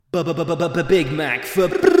Big Mac for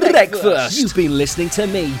breakfast. You've been listening to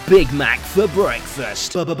me, Big Mac for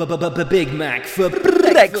breakfast. Big Mac for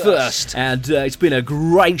breakfast. And it's been a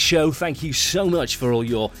great show. Thank you so much for all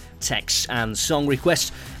your texts and song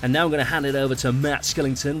requests. And now I'm going to hand it over to Matt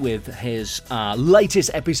Skillington with his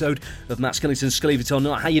latest episode of Matt Skillington's Believe It or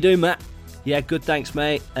Not. How you doing, Matt? Yeah, good, thanks,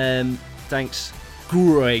 mate. Thanks.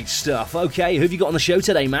 Great stuff. Okay, who have you got on the show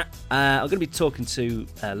today, Matt? I'm going to be talking to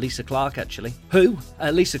Lisa Clark, actually. Who?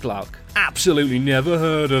 Lisa Clark. Absolutely never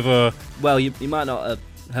heard of her. Well, you might not have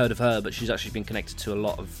heard of her, but she's actually been connected to a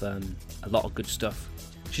lot of good stuff.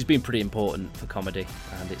 She's been pretty important for comedy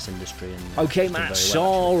and its industry. And okay, Matt,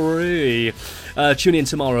 sorry. Tune in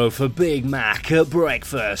tomorrow for Big Mac at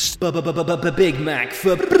breakfast. Big Mac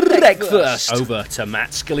for breakfast. Over to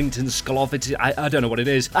Matt Skillington's Sklovity. I don't know what it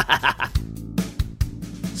is.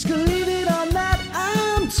 Believe it or not,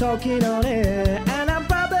 I'm talking on air, and I'm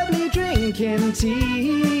probably drinking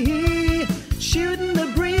tea, shooting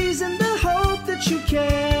the breeze in the hope that you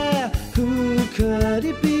care. Who could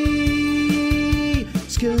it be?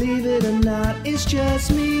 Believe it or not, it's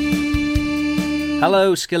just me.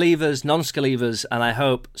 Hello, Skillevers, non-Skillevers, and I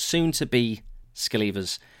hope soon to be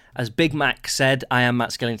Skillevers. As Big Mac said, I am Matt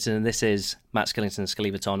Skillington, and this is Matt Skillington's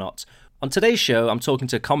Believe It or Not. On today's show, I'm talking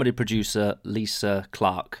to comedy producer Lisa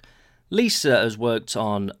Clark. Lisa has worked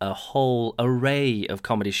on a whole array of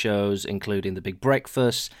comedy shows, including The Big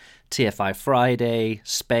Breakfast, TFI Friday,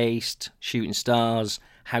 Spaced, Shooting Stars,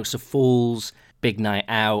 House of Fools, Big Night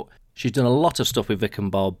Out. She's done a lot of stuff with Vic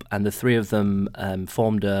and Bob, and the three of them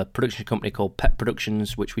formed a production company called Pet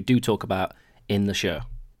Productions, which we do talk about in the show.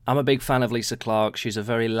 I'm a big fan of Lisa Clark. She's a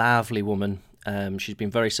very lively woman. She's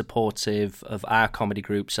been very supportive of our comedy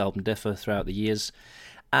group, Seldom Differ, throughout the years.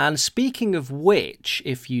 And speaking of which,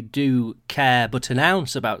 if you do care but an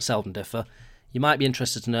ounce about Seldom Differ, you might be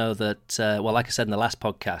interested to know that, like I said in the last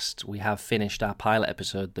podcast, we have finished our pilot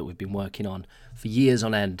episode that we've been working on for years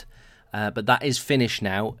on end. But that is finished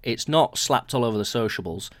now. It's not slapped all over the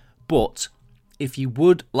sociables. But if you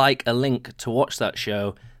would like a link to watch that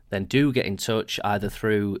show, then do get in touch either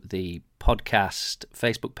through the podcast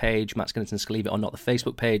Facebook page, Matt Skillington's Believe It or Not, the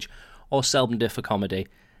Facebook page, or Seldom Differ Comedy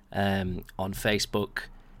on Facebook,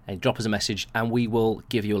 and drop us a message and we will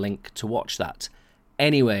give you a link to watch that.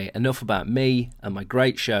 Anyway, enough about me and my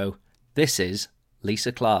great show. This is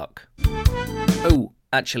Lisa Clark. Oh,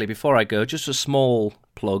 actually, before I go, just a small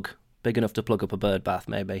plug, big enough to plug up a bird bath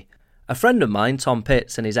maybe. A friend of mine, Tom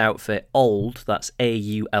Pitts, and his outfit Auld, that's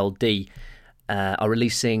AULD, are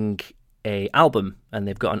releasing a album, and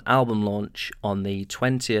they've got an album launch on the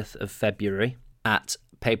 20th of February at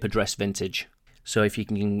Paper Dress Vintage. So if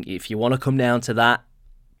you want to come down to that,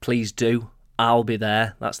 please do. I'll be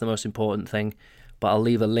there. That's the most important thing. But I'll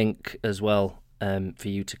leave a link as well for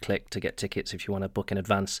you to click to get tickets if you want to book in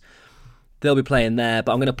advance. They'll be playing there,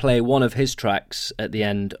 but I'm going to play one of his tracks at the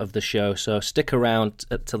end of the show. So stick around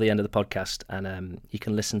till the end of the podcast, and you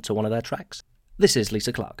can listen to one of their tracks. This is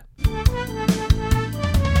Lisa Clark.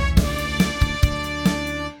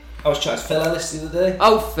 I was chatting to Phil Ellis the other day.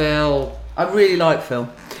 Oh, Phil. I really like Phil.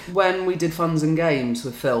 When we did Funs and Games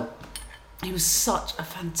with Phil, he was such a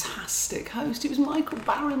fantastic host. He was Michael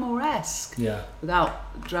Barrymore-esque. Yeah.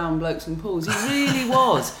 Without drowned blokes in pools. He really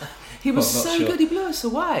was. He was so good. He blew us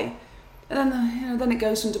away. And then, then it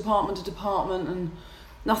goes from department to department and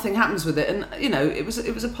nothing happens with it. And, it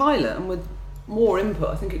was a pilot, and with more input,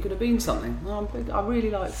 I think it could have been something. I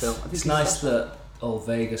really like Phil. I think it's nice that Old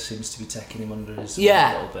Vegas seems to be taking him under his wing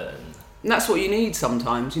a little bit. And that's what you need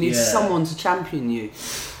sometimes. You need someone to champion you.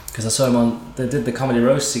 Because I saw him they did the comedy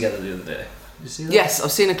roast together the other day. Did you see that? Yes,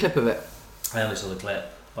 I've seen a clip of it. I only saw the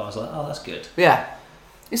clip, but I was like, oh, that's good. Yeah.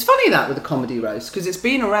 It's funny that with the comedy roast, because it's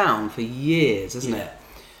been around for years, hasn't it?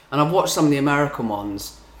 And I've watched some of the American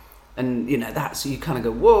ones, and, that's, you kind of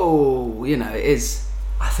go, whoa, it is.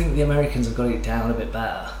 I think the Americans have got it down a bit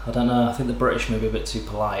better. I don't know, I think the British may be a bit too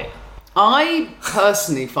polite. I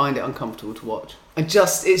personally find it uncomfortable to watch. It's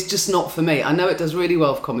just not for me. I know it does really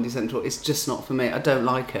well for Comedy Central. It's just not for me. I don't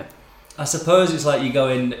like it. I suppose it's like you go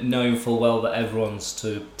in knowing full well that everyone's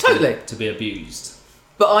to be abused.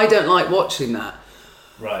 But I don't like watching that.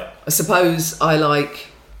 Right. I suppose I like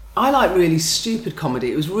really stupid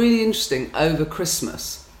comedy. It was really interesting over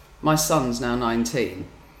Christmas. My son's now 19.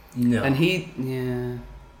 No. And and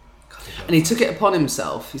he took it upon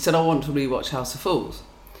himself. He said, I want to rewatch House of Fools.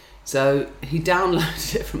 So he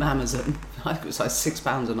downloaded it from Amazon. I think it was like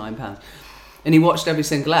 £6 or £9. And he watched every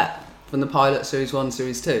single ep from the pilot, Series 1,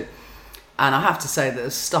 Series 2. And I have to say that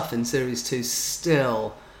the stuff in Series 2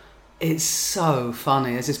 still, it's so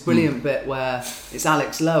funny. There's this brilliant bit where it's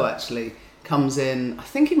Alex Lowe actually comes in. I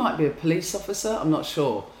think he might be a police officer, I'm not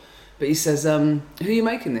sure. But he says, who are you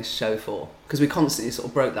making this show for? Because we constantly sort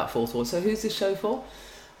of broke that fourth wall. So who's this show for?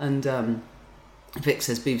 And Vic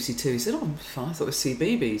says BBC Two. He said, oh, fine, I thought it was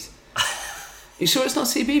CBeebies. You sure it's not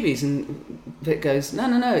CBeebies? And Vic goes,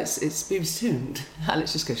 no, it's BBC Two. And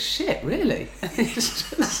Alex just goes, shit, really? And it's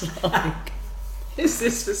just like, is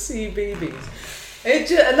this for CBeebies?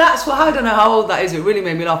 And that's what, I don't know how old that is. It really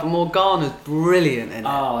made me laugh. And Morgana's brilliant in it.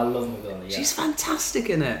 Oh, I love Morgana, yeah. She's fantastic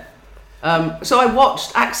in it. So I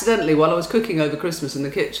watched, accidentally, while I was cooking over Christmas in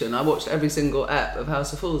the kitchen, I watched every single ep of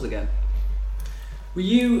House of Fools again.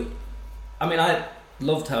 I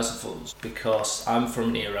loved House of Fools because I'm from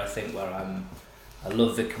an era, I think, where I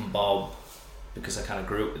love Vic and Bob because I kind of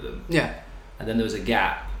grew up with them. Yeah. And then there was a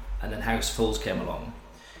gap, and then House of Fools came along.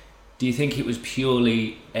 Do you think it was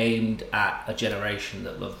purely aimed at a generation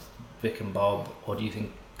that loved Vic and Bob, or do you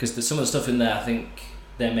think, because there's some of the stuff in there, I think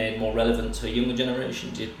they're made more relevant to a younger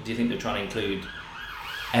generation? Do you think they're trying to include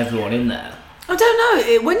everyone in there? I don't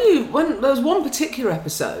know. When there was one particular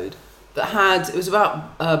episode that it was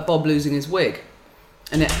about Bob losing his wig,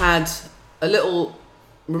 and it had a little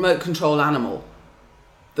remote control animal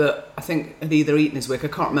that I think had either eaten his wig, I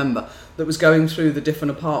can't remember, that was going through the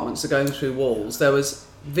different apartments, going through walls. There was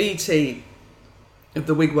VT of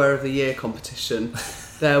the Wig Wearer of the Year competition.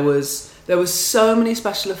 There was so many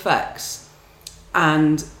special effects,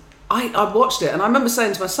 and I watched it, and I remember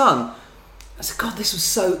saying to my son, I said, God, this is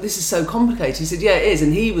so complicated. He said, yeah, it is.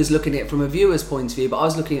 And he was looking at it from a viewer's point of view, but I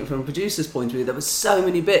was looking at it from a producer's point of view. There were so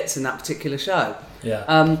many bits in that particular show. Yeah.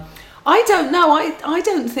 I don't know. I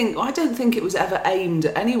don't think it was ever aimed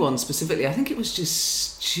at anyone specifically. I think it was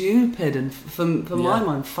just stupid and, for my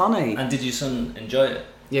mind, funny. And did your son enjoy it?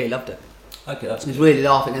 Yeah, he loved it. Okay, that's good. He was really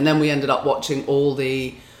laughing. And then we ended up watching all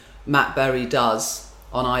the Matt Berry does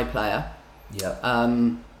on iPlayer. Yeah.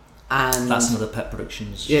 And that's another Pet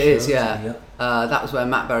Productions show. It is, yeah. That was where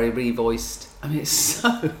Matt Berry revoiced. I mean, it's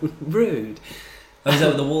so rude. Oh, is that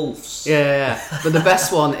with the wolves? Yeah. But the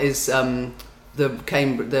best one is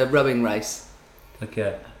the rowing race.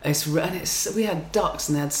 Okay. We had ducks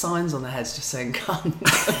and they had signs on their heads just saying "cunt."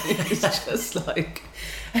 It's just like,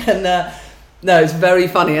 and no, it's very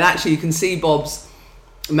funny. And actually, you can see Bob's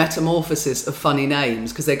metamorphosis of funny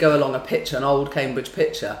names because they go along a picture, an old Cambridge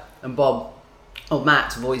picture, and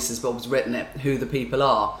Matt voices Bob's written it, who the people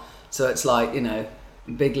are. So it's like,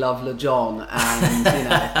 Big Love La John, and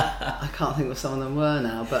I can't think what some of them were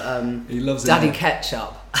now, but he loves Daddy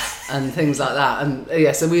Ketchup and things like that.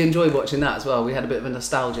 And so we enjoy watching that as well. We had a bit of a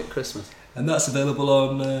nostalgic Christmas. And that's available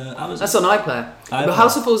on Amazon. That's on iPlayer. But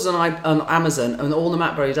House of Fools is on Amazon, and all the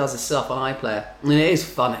Matt Berry does is stuff on iPlayer, and it is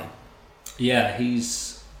funny. Yeah,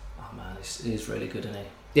 he's really good, isn't he?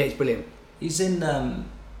 Yeah, he's brilliant. He's in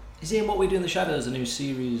What We Do in the Shadows, a new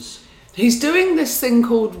series. He's doing this thing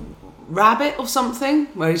called Rabbit or something,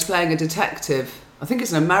 where he's playing a detective. I think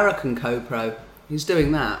it's an American co-pro. He's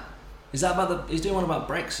doing that. Is that he's doing one about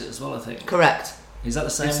Brexit as well, I think? Correct. Is that the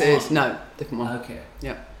same yes, one? It is. No, different one. Okay.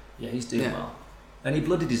 Yeah. Yeah, he's doing well. And he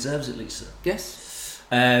bloody deserves it, Lisa. Yes.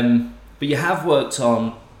 But you have worked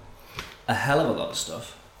on a hell of a lot of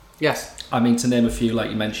stuff. Yes. I mean, to name a few, like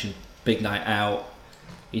you mentioned, Big Night Out.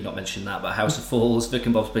 You not mentioned that, but House of Fools, Vic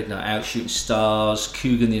and Bob's Big Night Out, Shooting Stars,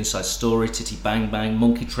 Coogan the Inside Story, Titty Bang Bang,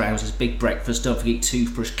 Monkey Trousers, Big Breakfast, Don't Forget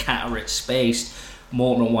Toothbrush, Cataract Spaced,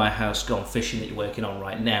 Morton and Whitehouse Gone Fishing that you're working on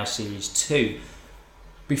right now, Series 2.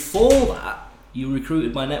 Before that, you were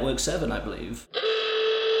recruited by Network 7, I believe.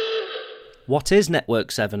 What is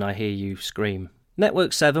Network 7, I hear you scream?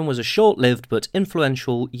 Network 7 was a short-lived but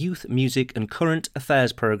influential youth music and current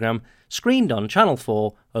affairs programme screened on Channel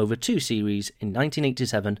 4 over 2 series in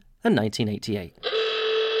 1987 and 1988.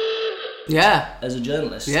 Yeah. As a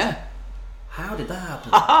journalist? Yeah. How did that happen?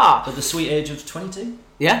 Aha! At the sweet age of 22?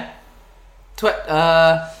 Yeah.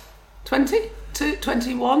 20?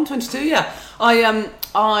 21, 22, yeah.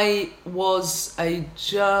 I was a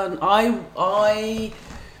I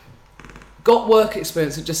got work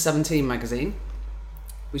experience at Just 17 magazine,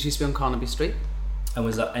 which used to be on Carnaby Street. And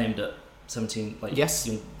was that aimed at 17? Yes.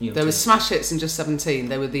 Young there was Smash Hits in Just 17.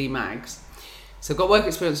 They were the mags. So I got work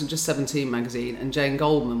experience in Just 17 magazine, and Jane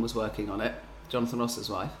Goldman was working on it, Jonathan Ross's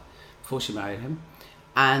wife, before she married him.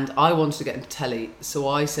 And I wanted to get into telly, so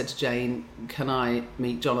I said to Jane, can I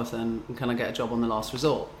meet Jonathan and can I get a job on The Last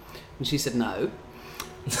Resort? And she said no.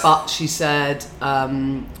 But she said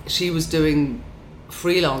she was doing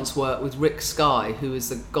freelance work with Rick Skye, who is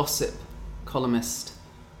the gossip columnist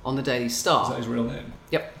on the Daily Star. Is that his real name?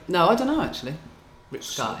 Yep. No, I don't know actually. Rick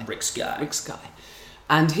Skye. Rick Skye.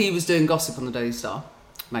 And he was doing gossip on the Daily Star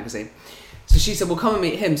magazine. So she said, well, come and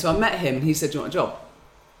meet him. So I met him and he said, do you want a job?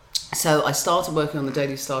 So I started working on the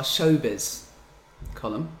Daily Star Showbiz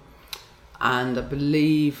column. and I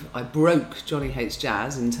believe I broke Johnny Hates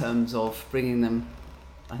Jazz in terms of bringing them.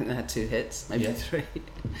 I think they had 2 hits, maybe 3.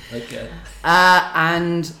 Okay.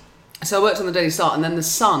 And so I worked on the Daily Star, and then the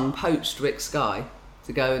Sun poached Rick Sky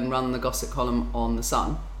to go and run the gossip column on the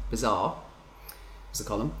Sun. Bizarre was the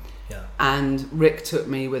column. Yeah. And Rick took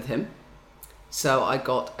me with him. So I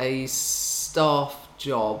got a staff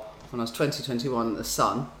job when I was 21 at the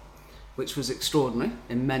Sun, which was extraordinary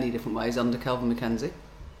in many different ways, under Kelvin MacKenzie.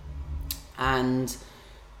 And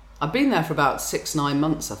I've been there for about 6-9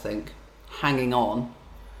 months, I think, hanging on,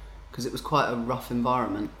 because it was quite a rough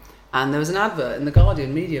environment. And there was an advert in the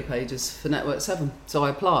Guardian media pages for Network 7. So I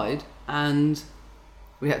applied, and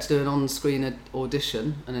we had to do an on-screen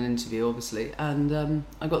audition and an interview, obviously, and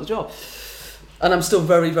I got the job. And I'm still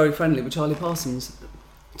very, very friendly with Charlie Parsons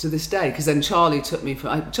to this day, because then Charlie took me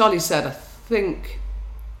Charlie said, I think,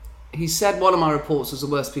 he said one of my reports was the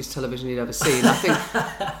worst piece of television he'd ever seen. I think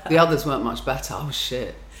the others weren't much better. I was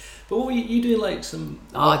shit. But what were you doing, like some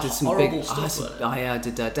I did some horrible big stuff? I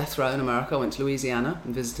did Death Row in America. I went to Louisiana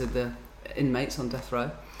and visited the inmates on death row.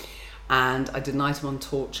 And I did an item on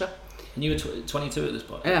torture. And you were 22 at this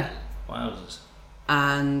point? Yeah. Wowzers.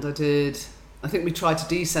 And I think we tried to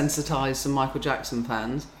desensitise some Michael Jackson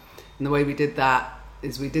fans. And the way we did that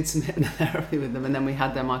is we did some hypnotherapy with them, and then we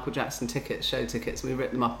had their Michael Jackson show tickets, and we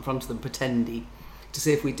ripped them up in front of them, pretending, to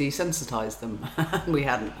see if we desensitised them. We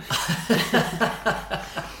hadn't.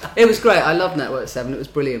 It was great. I loved Network 7. It was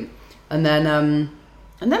brilliant. And then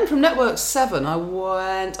from Network 7, I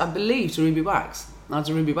went, I believe, to Ruby Wax. I was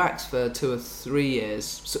at Ruby Wax for 2 or 3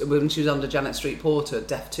 years. So when she was under Janet Street Porter at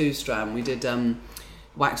Def 2 Strand, we did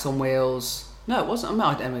Wax on Wheels. No, it wasn't.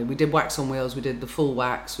 Anyway, we did Wax on Wheels. We did The Full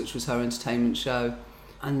Wax, which was her entertainment show,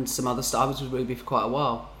 and some other stuff. I was with Ruby for quite a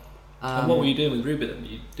while. And what were you doing with Ruby then? Were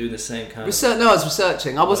you doing the same kind of... No, I was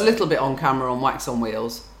researching. I was a little bit on camera on Wax on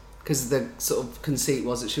Wheels, because the sort of conceit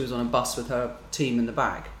was that she was on a bus with her team in the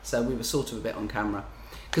back. So we were sort of a bit on camera.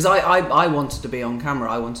 Because I wanted to be on camera.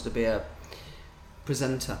 I wanted to be a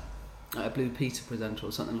presenter, like a Blue Peter presenter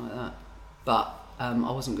or something like that. But I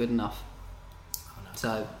wasn't good enough. Oh, no.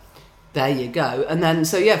 So there you go. And then,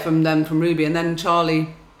 from Ruby. And then Charlie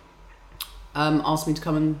asked me to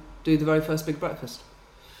come and do the very first Big Breakfast.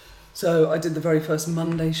 So I did the very first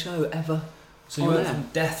Monday show ever. So you went from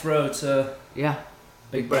Death Row to... Yeah.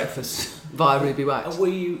 Big Breakfast via Ruby Wax. Were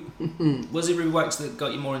you? Was it Ruby Wax that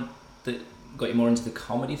got you more into the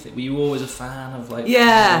comedy thing? Were you always a fan of like?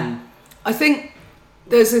 Yeah, I think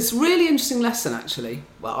there's this really interesting lesson actually.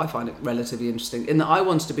 Well, I find it relatively interesting in that I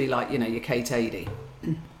wanted to be like your Kate Adie,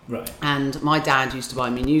 right? And my dad used to buy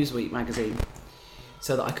me Newsweek magazine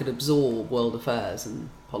so that I could absorb world affairs and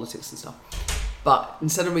politics and stuff. But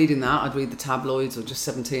instead of reading that, I'd read the tabloids or just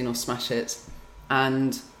 17 or Smash Hits,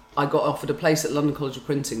 and I got offered a place at London College of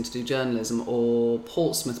Printing to do journalism, or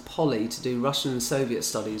Portsmouth Poly to do Russian and Soviet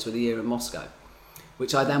studies with a year in Moscow,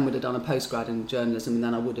 which I then would have done a postgrad in journalism, and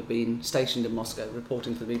then I would have been stationed in Moscow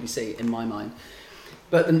reporting for the BBC, in my mind.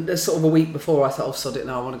 But there's sort of a week before, I thought, oh, sod it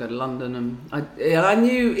now, I want to go to London. And I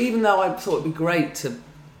knew, even though I thought it'd be great to,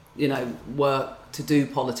 work, to do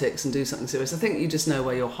politics and do something serious, I think you just know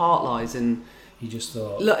where your heart lies in... You just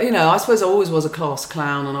thought... I suppose I always was a class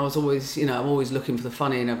clown, and I was always, I'm always looking for the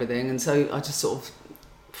funny and everything, and so I just sort of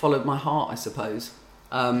followed my heart, I suppose.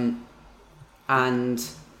 And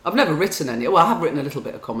I've never written any... Well, I have written a little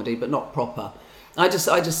bit of comedy, but not proper. I just...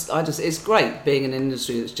 It's great being in an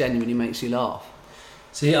industry that genuinely makes you laugh.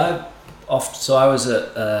 See, I was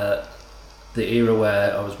at the era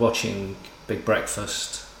where I was watching Big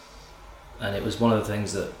Breakfast, and it was one of the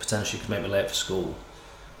things that potentially could make me late for school.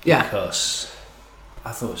 Yeah. Because...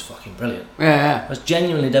 I thought it was fucking brilliant. Yeah. I was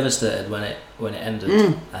genuinely devastated when it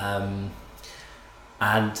ended.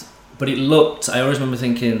 But it looked... I always remember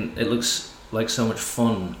thinking it looks like so much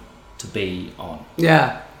fun to be on.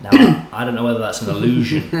 Yeah. Now I don't know whether that's an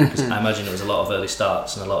illusion, because I imagine it was a lot of early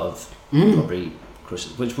starts and a lot of probably...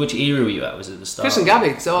 Which era were you at? Was it the start? Chris and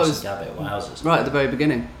Gabby. So Chris and Gabby. Wowzers. Right at the very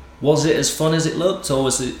beginning. Was it as fun as it looked, or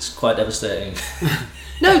was it quite devastating?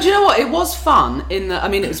 No, do you know what? It was fun in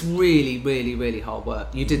that, it was really, really, really hard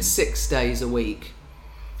work. You did 6 days a week,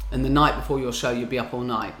 and the night before your show you'd be up all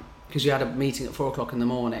night because you had a meeting at 4:00 in the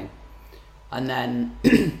morning, and then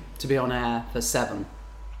to be on air for 7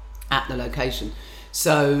 at the location.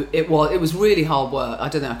 So it was really hard work. I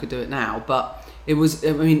don't think I could do it now, but it was,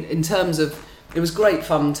 in terms of, it was great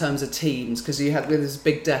fun in terms of teams, because you had this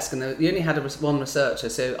big desk, and you only had one researcher,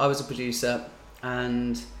 so I was a producer,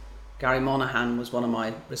 and Gary Monaghan was one of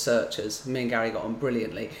my researchers. Me and Gary got on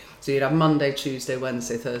brilliantly. So you'd have Monday, Tuesday,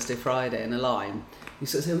 Wednesday, Thursday, Friday in a line. You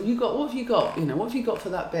sort of say, well, what have you got? What have you got for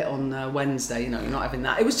that bit on Wednesday? You're not having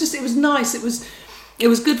that. It was nice. It was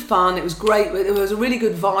good fun. It was great. There was a really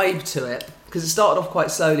good vibe to it because it started off quite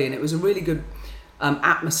slowly, and it was a really good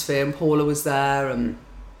atmosphere. And Paula was there, and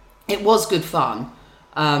it was good fun.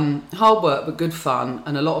 Hard work, but good fun,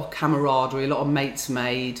 and a lot of camaraderie, a lot of mates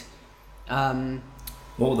made.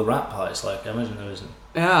 What were the rap parties like? I imagine there wasn't.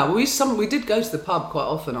 Yeah, we did go to the pub quite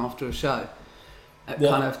often after a show at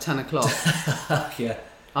kind of 10 o'clock. Yeah.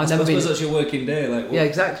 I suppose that's your working day. Yeah,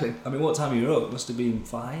 exactly. I mean, what time you were up? Must have been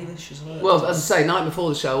 5ish or something. Well, as I say, night before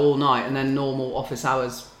the show, all night, and then normal office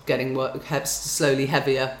hours, getting work slowly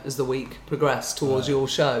heavier as the week progressed towards your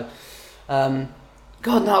show. God,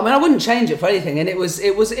 no, I mean, I wouldn't change it for anything, and it was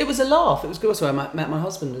a laugh. It was good. Also, I met my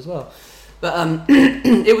husband as well. But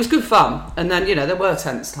it was good fun. And then, there were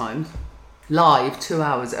tense times. Live, 2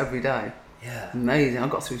 hours every day. Yeah. Amazing. I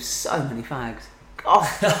got through so many fags. God.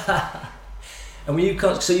 And were you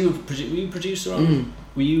producer on?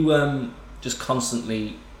 Were you just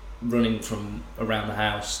constantly running from around the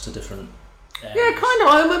house to different areas? Yeah, kind of.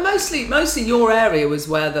 I mean, mostly your area was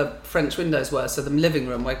where the French windows were, so the living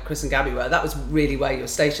room where Chris and Gabby were, that was really where you were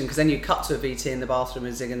stationed, because then you cut to a VT in the bathroom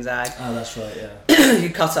with Zig and Zag. Oh, that's right, yeah. You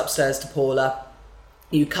cut upstairs to Paula.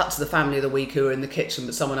 You cut to the family of the week who were in the kitchen,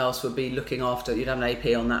 but someone else would be looking after. You'd have an AP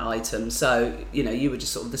on that item. So, you were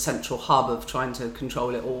just sort of the central hub of trying to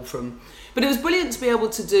control it all from... But it was brilliant to be able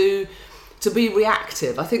to be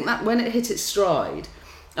reactive. I think that when it hit its stride,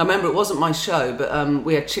 I remember it wasn't my show, but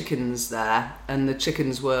we had chickens there, and the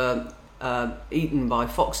chickens were eaten by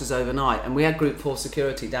foxes overnight, and we had Group 4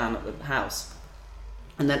 security down at the house.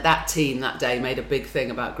 And that team that day made a big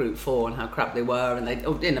thing about Group 4 and how crap they were, and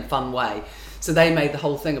in a fun way. So they made the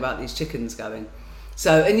whole thing about these chickens going.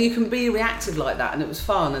 So, and you can be reactive like that, and it was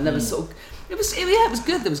fun, and there was it was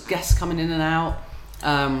good. There was guests coming in and out.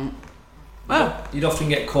 You'd often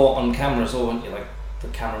get caught on camera as well, wouldn't you? Like the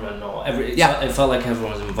cameraman or it felt like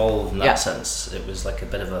everyone was involved in that sense. It was like a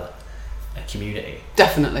bit of a community.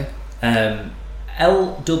 Definitely.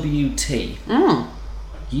 LWT.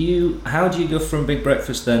 How do you go from Big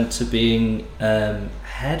Breakfast then to being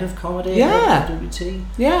head of comedy at LWT?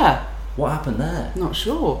 Yeah. What happened there? Not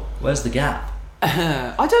sure. Where's the gap?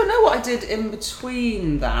 I don't know what I did in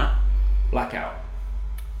between that. Blackout.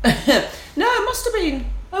 No, it must have been.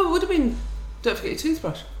 Oh, it would have been. Don't forget your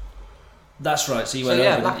toothbrush. That's right. So you went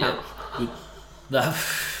over. Blackout.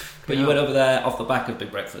 But you went over there off the back of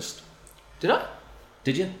Big Breakfast. Did I?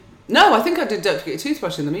 Did you? No, I think I did Don't Forget Your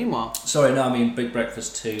Toothbrush in the meanwhile. Sorry, no, I mean Big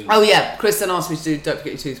Breakfast 2. Oh yeah, Chris then asked me to do Don't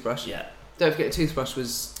Forget Your Toothbrush. Yeah. Don't Forget Your Toothbrush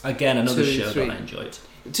was... Again, another show that I enjoyed.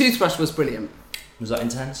 The Toothbrush was brilliant. Was that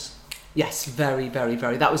intense? Yes, very, very,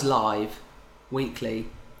 very. That was live, weekly,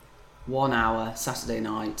 1 hour, Saturday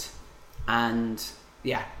night. And,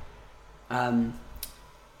 yeah.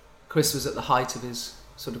 Chris was at the height of his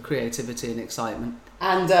sort of creativity and excitement.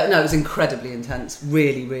 And, no, it was incredibly intense.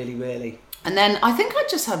 Really, really, really. And then I think I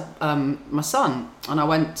just had my son, and I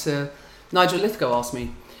went to... Nigel Lithgow asked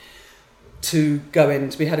me to go in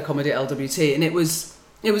to be head of comedy at LWT, and it was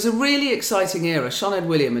a really exciting era. Sinead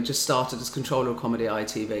William had just started as controller of comedy at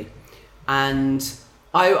ITV, and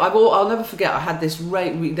I'll never forget, I had this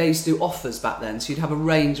they used to do offers back then, so you'd have a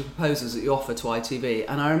range of proposals that you offer to ITV,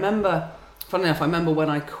 and I remember, funnily enough, when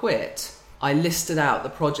I quit, I listed out the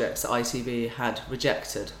projects that ITV had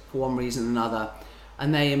rejected for one reason or another,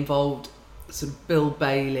 and they involved sort of Bill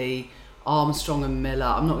Bailey, Armstrong and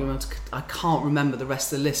Miller. I can't remember the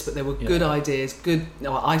rest of the list, but there were good ideas.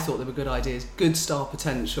 I thought they were good ideas. Good star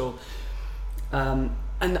potential, and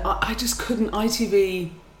I just couldn't.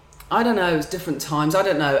 ITV, I don't know. It's different times. I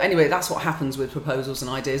don't know. Anyway, that's what happens with proposals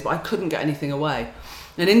and ideas. But I couldn't get anything away.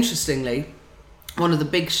 And interestingly, one of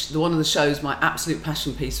the shows, my absolute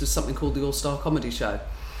passion piece, was something called the All Star Comedy Show,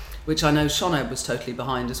 which I know Sinead was totally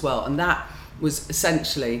behind as well. And that was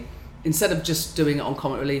essentially, instead of just doing it on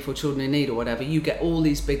Comic Relief or Children in Need or whatever, you get all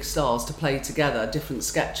these big stars to play together different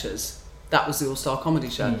sketches. That was the All-Star Comedy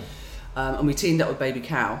Show. And we teamed up with Baby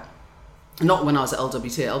Cow. Not when I was at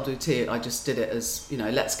LWT. At LWT, I just did it as,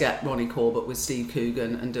 let's get Ronnie Corbett with Steve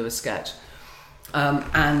Coogan and do a sketch.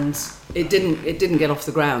 And it didn't get off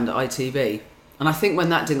the ground at ITV. And I think when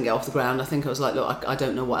that didn't get off the ground, I think I was like, look, I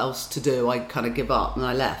don't know what else to do. I kind of give up, and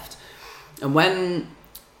I left. And when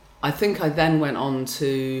I think I then went on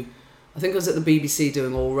to... I think I was at the BBC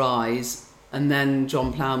doing All Rise, and then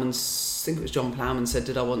John Ploughman said,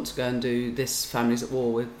 did I want to go and do This Family's at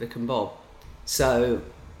War with Vic and Bob? So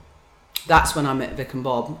that's when I met Vic and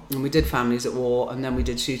Bob, and we did Families at War, and then we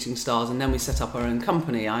did Shooting Stars, and then we set up our own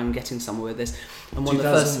company. I'm Getting Somewhere With This. And one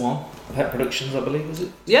 2001, of the first... Pet Productions, I believe, was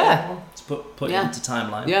it? Yeah. To put it into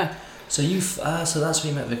timeline. Yeah. So so that's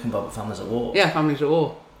when you met Vic and Bob at Families at War. Yeah, Families at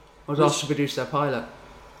War. I was asked to produce their pilot.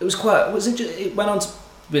 It went on to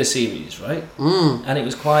be a series, right? And it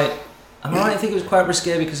was quite... Am I right? I think it was quite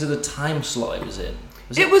risque because of the time slot it was in.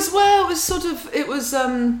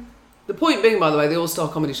 The point being, by the way, the all-star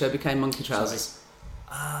comedy show became Monkey Trousers.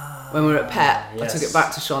 When we were at Pet, yes. I took it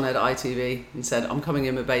back to Sean Ed at ITV and said, I'm coming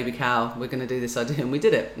in with Baby Cow, we're going to do this idea. And we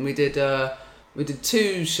did it. And we did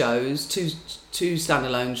 2 shows, two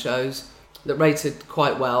standalone shows that rated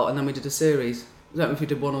quite well, and then we did a series. I don't know if we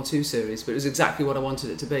did 1 or 2 series, but it was exactly what I wanted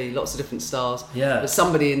it to be. Lots of different stars. Yeah. But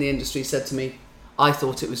somebody in the industry said to me, I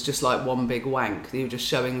thought it was just like one big wank. You were just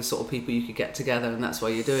showing the sort of people you could get together, and that's why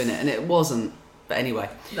you're doing it. And it wasn't. But anyway.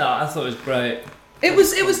 No, I thought it was great. It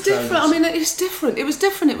was different. I mean, it's different. It was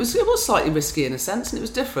different. It was slightly risky in a sense, and it was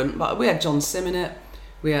different. But we had John Sim in it.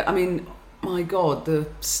 My God, the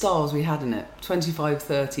stars we had in it. 25,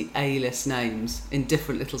 30 A-list names in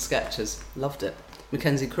different little sketches. Loved it.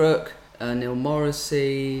 Mackenzie Crook, Neil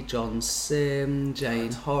Morrissey, John Sim,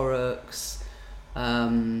 Jane Horrocks.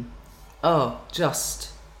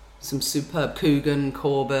 Just some superb. Coogan,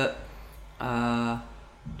 Corbett.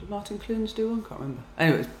 Did Martin Clunes do one? Can't remember.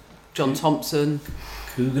 Anyway, John Thompson.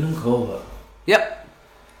 Coogan and Corbett. Yep.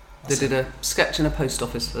 They did a sketch in a post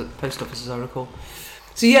office as I recall.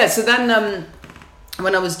 So then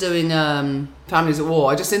when I was doing Families at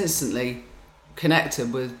War, I just instantly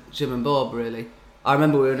connected with Jim and Bob, really. I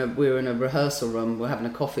remember we were in a rehearsal room, we were having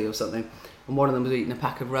a coffee or something, and one of them was eating a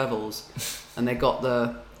pack of Revels, and they got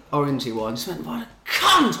the orangey one. Just went, what a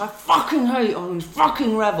cunt! I fucking hate orange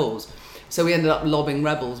fucking Revels. So we ended up lobbing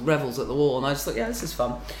Revels at the wall, and I just thought, yeah, this is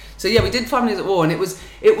fun. So yeah, we did Families at War, and it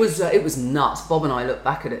was nuts. Bob and I looked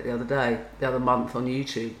back at it the other month on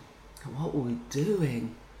YouTube. What were we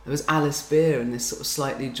doing? There was Alice Beer in this sort of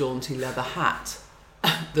slightly jaunty leather hat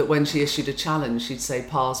that when she issued a challenge, she'd say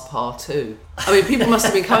 "Pars par 2." I mean, people must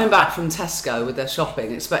have been coming back from Tesco with their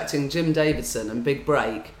shopping, expecting Jim Davidson and Big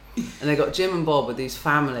Break, and they got Jim and Bob with these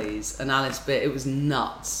families and Alice Beer. It was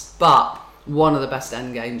nuts, but one of the best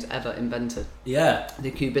end games ever invented. Yeah. The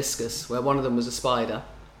Cubiscus, where one of them was a spider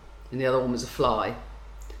and the other one was a fly.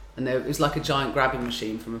 And it was like a giant grabbing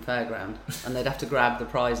machine from a fairground, and they'd have to grab the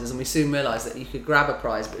prizes. And we soon realised that you could grab a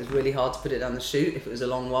prize, but it was really hard to put it down the chute if it was a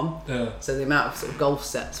long one. Yeah. So the amount of sort of golf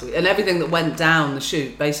sets and everything that went down the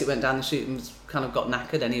chute basically went down the chute and was kind of got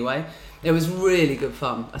knackered anyway. It was really good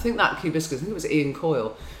fun. I think that Cubiscus, I think it was Ian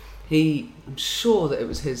Coyle. I'm sure that it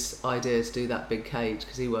was his idea to do that big cage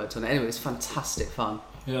because he worked on it. Anyway, it was fantastic fun.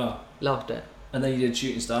 Yeah. Loved it. And then you did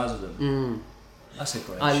Shooting Stars with them. That's a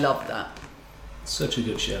great show. I loved that. Such a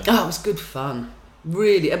good show. Oh, it was good fun.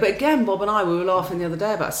 Really. But again, Bob and I, we were laughing the other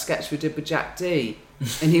day about a sketch we did with Jack D.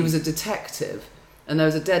 And he was a detective, and there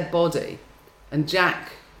was a dead body, and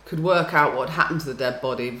Jack could work out what happened to the dead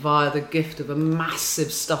body via the gift of a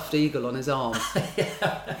massive stuffed eagle on his arm.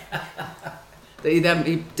 He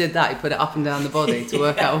did that, he put it up and down the body to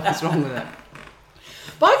work out what was wrong with it.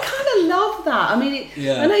 But I kind of love that. I mean,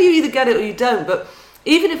 I know you either get it or you don't, but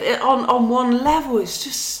even if on one level, it's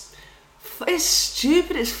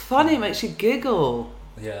stupid, it's funny, it makes you giggle.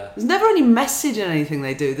 Yeah. There's never any message in anything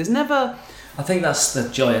they do. There's never... I think that's the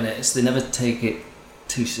joy in it, is they never take it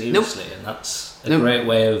too seriously, and that's a great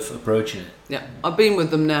way of approaching it. Yeah. I've been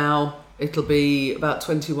with them now, it'll be about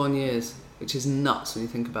 21 years, which is nuts when you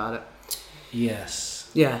think about it.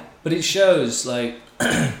 Yes. Yeah. But it shows, like,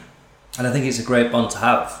 and I think it's a great bond to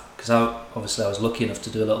have, because I was lucky enough to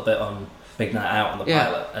do a little bit on Big Night Out on the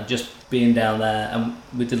pilot, and just being down there, and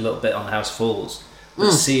we did a little bit on House of Fools,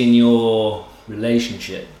 but seeing your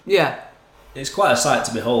relationship, it's quite a sight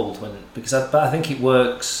to behold. Because I think it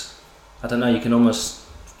works. I don't know, you can almost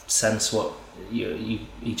sense what you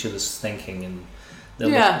each other's thinking, and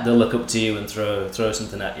they'll look up to you and throw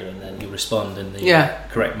something at you, and then you respond in the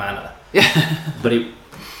correct manner. But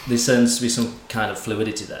there seems to be some kind of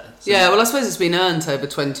fluidity there. So well, I suppose it's been earned over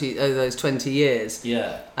those 20 years.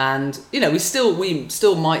 Yeah. And we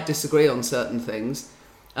still might disagree on certain things,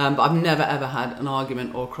 but I've never ever had an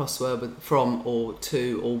argument or a crossword from or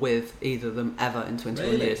to or with either of them ever in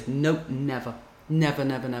 21 years. Nope, never.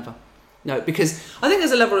 No, because I think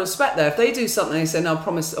there's a level of respect there. If they do something, they say, "No, I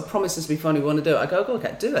promise this will be fun. We want to do it." I go,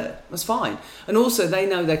 "Okay, do it. That's fine." And also, they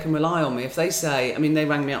know they can rely on me. If they say, they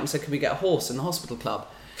rang me up and said, "Can we get a horse in the hospital club?"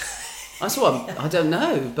 I said, "Well, I don't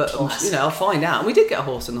know, but I'll find out." And we did get a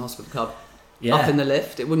horse in the hospital club, up in the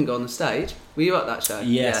lift. It wouldn't go on the stage. Were you at that show?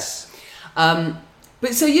 Yes.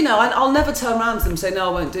 But so I'll never turn around to them and say, "No,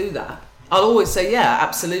 I won't do that." I'll always say, yeah,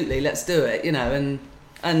 absolutely, let's do it, you know,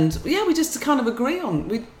 and yeah, we just kind of agree on,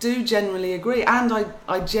 we do generally agree, and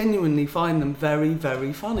I genuinely find them very,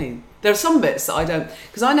 very funny. There are some bits that I don't,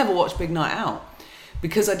 because I never watched Big Night Out,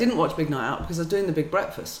 because I didn't watch Big Night Out because I was doing the Big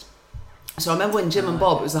Breakfast. So I remember when Jim and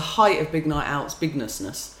Bob, it was the height of Big Night Out's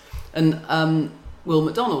bignessness, and Will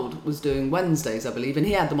McDonald was doing Wednesdays, I believe, and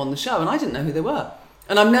he had them on the show, and I didn't know who they were.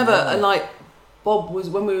 And I've never, and like, Bob was,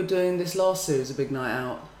 when we were doing this last series of Big Night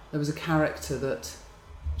Out, there was a character that,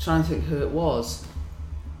 I'm trying to think who it was.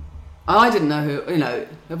 I didn't know who, you know,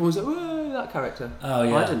 everyone was like, whoa, that character. Oh,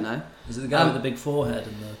 yeah. I didn't know. Is it the guy with the big forehead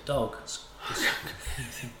and the dog?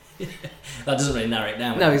 That doesn't really narrow it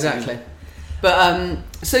down. No, exactly. But,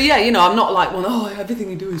 so yeah, you know, I'm not like, well, oh, everything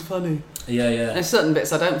you do is funny. Yeah, yeah. There's certain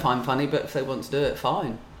bits I don't find funny, but if they want to do it,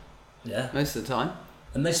 fine. Yeah. Most of the time.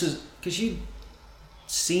 And this was, because you,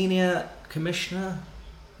 senior commissioner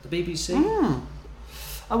at the BBC?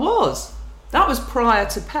 I was. That was prior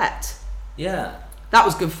to Pet. Yeah. That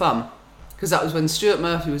was good fun. Because that was when Stuart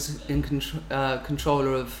Murphy was in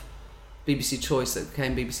controller of BBC Choice that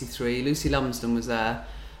became BBC Three. Lucy Lumsden was there.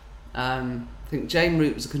 I think Jane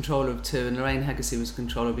Root was a controller of 2 and Lorraine Hegarty was a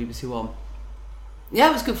controller of BBC One. Yeah,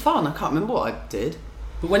 it was good fun. I can't remember what I did.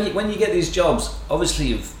 But when you get these jobs, obviously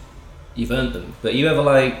you've earned them. But you ever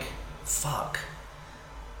like, fuck,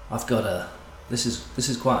 I've got a. This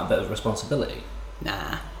is quite a bit of responsibility.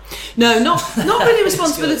 Nah, no, not really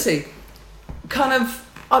responsibility. Kind of,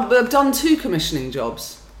 I've done 2 commissioning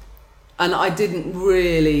jobs, and I didn't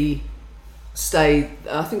really stay.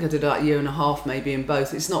 I think I did about a year and a half maybe in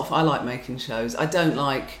both. It's not. I like making shows. I don't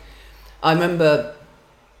like. I remember.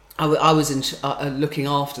 I was looking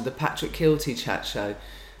after the Patrick Kielty chat show,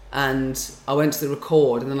 and I went to the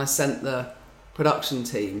record, and then I sent the production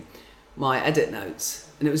team my edit notes,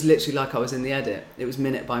 and it was literally like I was in the edit. It was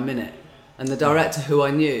minute by minute, and the director, who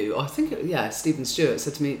I knew, I think Stephen Stewart,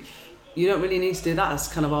 said to me, "You don't really need to do that. That's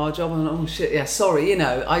kind of our job." And I'm like, oh shit, yeah, sorry. You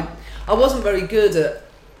know, I wasn't very good at.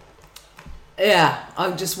 Yeah,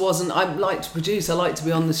 I just wasn't. I like to produce. I like to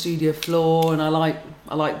be on the studio floor, and I like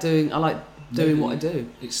doing what I do.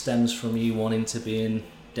 It stems from you wanting to be in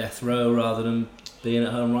death row rather than being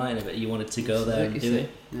at home writing it. You wanted to go there and do it.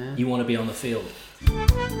 Yeah. You want to be on the field.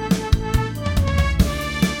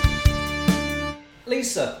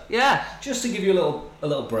 Lisa. Yeah. Just to give you a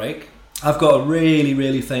little break, I've got a really,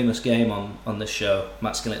 really famous game on this show,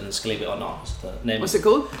 Matt Skillington's Believe It or Not. Is the name. What's it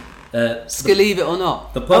called? Believe It or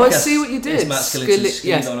Not. The podcast. I see what you did. Matt Skillington's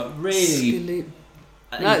Believe It or Not. Really.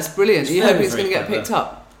 No, it's brilliant. You hope it's going to get clever. Picked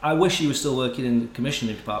up. I wish he was still working in the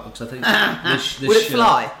commissioning department, because I think this would it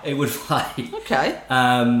fly? It would fly. Okay.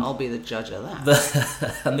 I'll be the judge of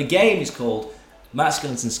that. And the game is called Matt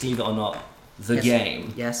Skillington's Believe It or Not, the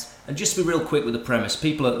game. Yes. And just to be real quick with the premise,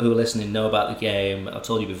 people who are listening know about the game. I've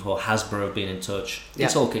told you before, Hasbro have been in touch. Yeah.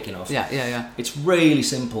 It's all kicking off. Yeah. It's really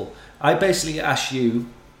simple. I basically ask you,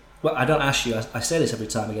 well, I don't ask you, I say this every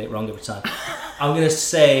time, I get it wrong every time. I'm going to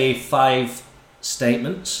say 5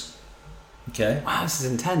 statements. Okay. Wow, this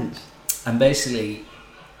is intense. And basically,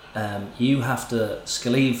 you have to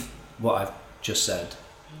scleave what I've just said,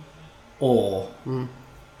 or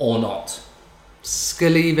not.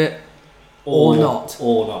 Scleave it, or not.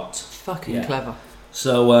 Or not. Fucking clever.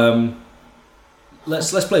 So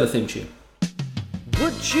let's play the theme tune.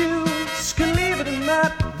 Would you scleave it or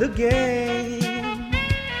not, the game?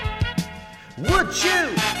 Would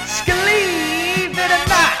you scleave it or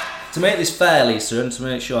not? To make this fair, Lisa, and to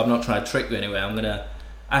make sure I'm not trying to trick you anyway, I'm going to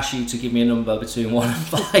ask you to give me a number between 1 and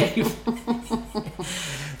 5.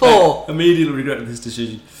 4. I immediately regret this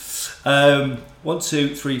decision. 1,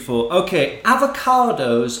 2, 3, 4. Okay,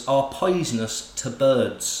 avocados are poisonous to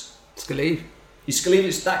birds. Scleave. You scleave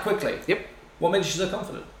it that quickly? Yep. What makes you so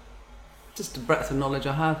confident? Just the breadth of knowledge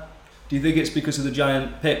I have. Do you think it's because of the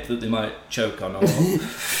giant pip that they might choke on? Or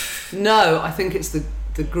No, I think it's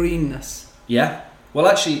the greenness. Yeah? Well,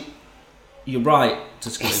 actually, you're right to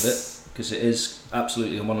scleave it, because it is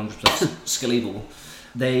absolutely 100% scleavable.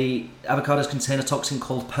 Avocados contain a toxin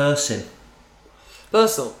called persin.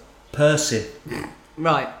 Bursal. Persin.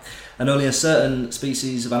 Right. And only a certain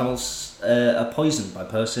species of animals are poisoned by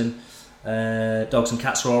persin. Dogs and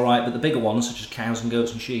cats are alright, but the bigger ones, such as cows and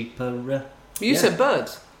goats and sheep, are... You said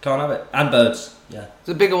birds. Can't have it. And birds, yeah.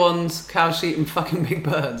 The bigger ones, cow, sheep and fucking big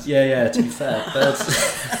birds. Yeah, to be fair. Birds...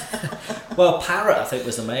 Well, parrot, I think,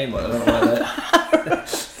 was the main one. I don't know why.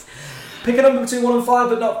 Pick a number between 1 and 5,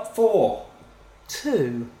 but not 4.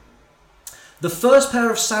 2. The first pair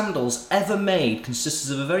of sandals ever made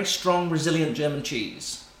consisted of a very strong, resilient German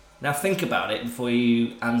cheese. Now think about it before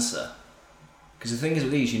you answer. Because the thing is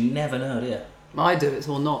with these, you never know, do you? I do, it's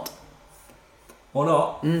or not. Or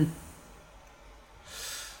not?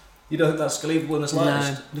 You don't think that's believable in the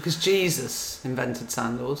slightest? No, because Jesus invented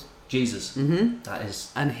sandals. Jesus. Mm-hmm. That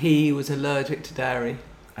is. And he was allergic to dairy.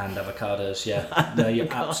 And avocados, yeah. No, you're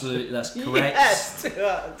absolutely, that's correct. Yes,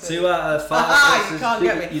 2 out of 5. You can't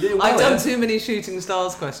get me. You do well, I've done too many shooting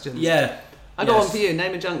stars questions. Yeah. I got one for you.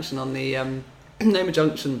 Name a junction on the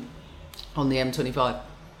M25.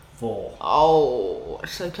 4. Oh,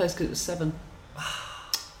 so close because it was 7.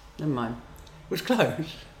 Never mind. Was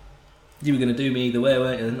close. You were going to do me either way,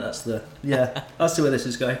 weren't you? That's the That's the way this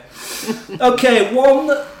is going. Okay,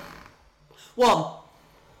 1.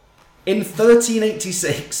 In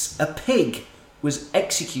 1386, a pig was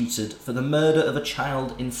executed for the murder of a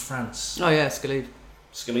child in France. Oh yeah, Scalive.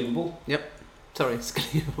 Scalivable? Yep. Sorry,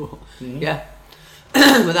 Scalivable. Mm-hmm. Yeah.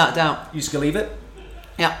 Without doubt. You scalive it?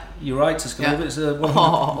 Yeah. You're right to scalive it. It's a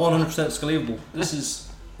 100% scalivable. This is...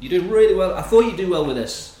 You do really well. I thought you'd do well with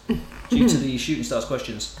this due to the shooting stars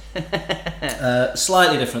questions.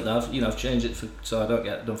 Slightly different though. I've changed it so I don't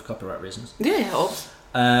get done for copyright reasons. Yeah, obs.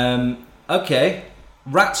 Okay.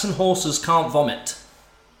 Rats and horses can't vomit.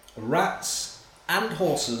 Rats and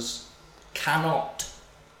horses cannot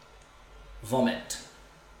vomit.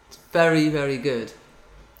 It's very, very good.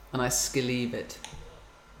 And I scalive it.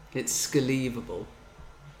 It's scalivable.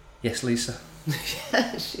 Yes, Lisa.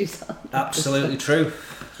 Yeah, she's absolutely true.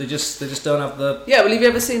 They just don't have the... Yeah, well, have you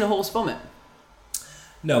ever seen a horse vomit?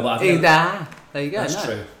 No, but I've never... There you go. That's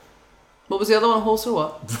true. What was the other one, a horse or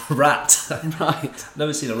what? Rat. Right.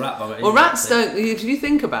 Never seen a rat vomit. Well, rats don't... If you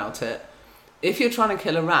think about it, if you're trying to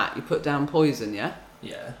kill a rat, you put down poison, yeah?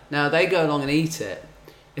 Yeah. Now, they go along and eat it.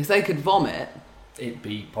 If they could vomit... It'd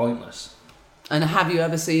be pointless. And have you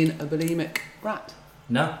ever seen a bulimic rat?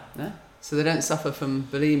 No. No? So they don't suffer from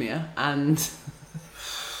bulimia and...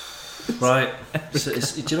 Right. Do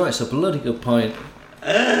you know, it's a bloody good point.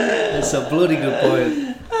 It's a bloody good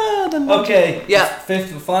point. Okay. Yeah.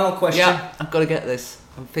 Fifth and final question. Yeah, I've got to get this.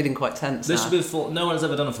 I'm feeling quite tense This now. will be full. No one's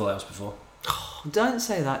ever done a full house before. Don't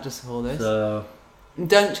say that just before this. So...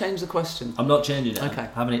 Don't change the question. I'm not changing it. Okay.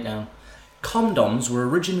 I'm having it down. Condoms were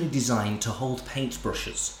originally designed to hold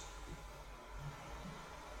paintbrushes.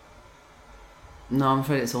 No, I'm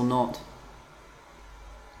afraid it's all not.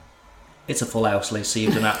 It's a full house, Lisa.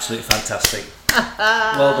 You've done absolutely fantastic.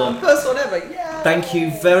 Well done. First one ever, yeah. Thank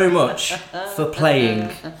you very much for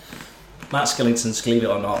playing Matt Skillington's Believe It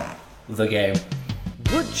or Not, the game.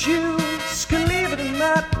 Would you believe it or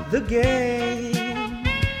not, the game?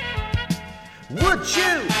 Would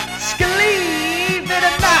you believe it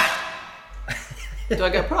or not? Do I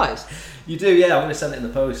get a prize? You do, yeah. I'm going to send it in the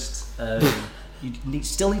post. You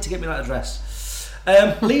still need to get me that address.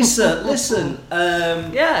 Lisa, listen.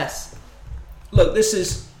 Yes. Look, this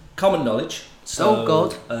is common knowledge. So, Oh,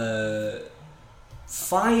 God.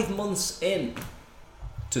 5 months in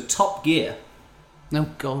to Top Gear, No,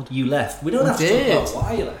 God. you left. We don't have to did. talk about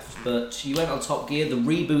why you left, but you went on Top Gear, the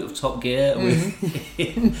reboot of Top Gear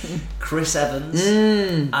with Chris Evans.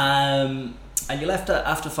 And you left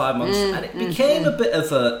after 5 months, and it became a bit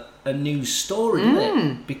of a news story, didn't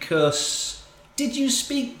it? Because did you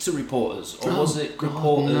speak to reporters, or was it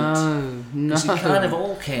reported? No. Because it kind of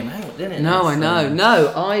all came out, didn't it? No, I know.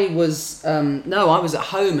 No, I was at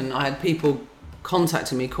home and I had people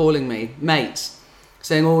contacting me, calling me, mates,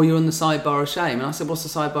 saying, "Oh, you're on the sidebar of shame." And I said, "What's the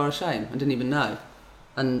sidebar of shame?" I didn't even know.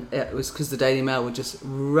 And it was because the Daily Mail were just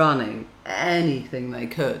running anything they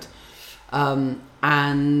could.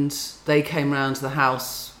 And they came round to the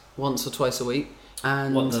house once or twice a week.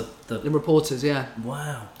 And What, the reporters, yeah.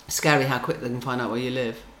 Wow. Scary how quick they can find out where you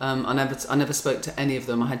live. I never spoke to any of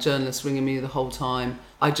them. I had journalists ringing me the whole time.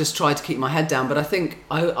 I just tried to keep my head down, but I think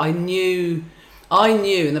I knew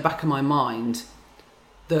in the back of my mind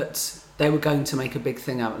that they were going to make a big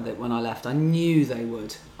thing out of it when I left. I knew they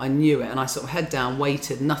would. I knew it, and I sort of head down,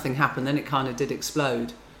 waited. Nothing happened. Then it kind of did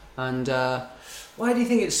explode. And why do you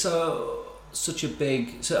think it's such a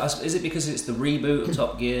big? So is it because it's the reboot of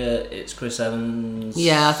Top Gear? It's Chris Evans.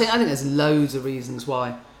 Yeah, I think there's loads of reasons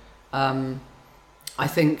why. I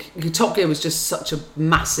think Top Gear was just such a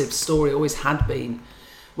massive story. It always had been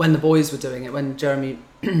when the boys were doing it. When Jeremy,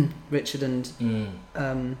 Richard, and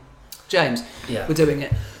James were doing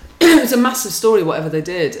it. It was a massive story, whatever they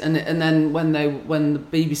did, and then when the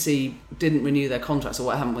BBC didn't renew their contracts or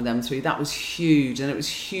what happened with M3, that was huge, and it was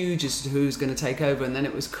huge as to who was going to take over, and then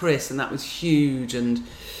it was Chris, and that was huge, and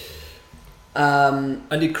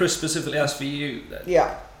did Chris specifically ask for you then?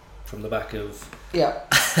 Yeah. From the back of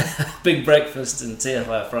Big Breakfast and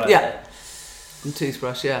TFI Friday. Yeah. And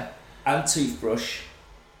Toothbrush, yeah. And Toothbrush.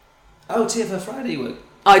 Oh, TFI Friday you were.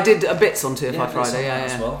 I did bits on TFI Friday, yeah.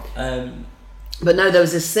 As well. But no, there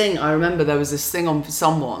was this thing, I remember there was this thing on for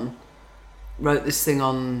someone wrote this thing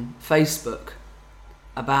on Facebook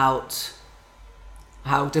about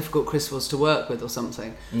how difficult Chris was to work with or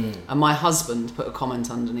something. And my husband put a comment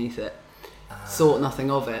underneath it, thought nothing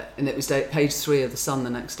of it, and it was page 3 of The Sun the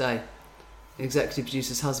next day. The executive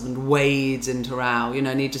producer's husband wades into row,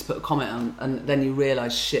 and he just put a comment on, and then you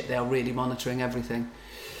realise, shit, they are really monitoring everything.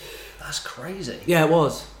 That's crazy. Yeah, it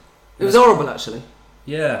was. It was horrible, actually.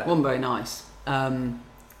 Yeah. It wasn't very nice. And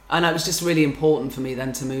it was just really important for me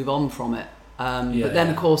then to move on from it. But then,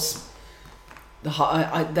 of course,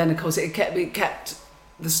 it kept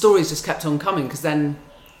the stories just kept on coming, because then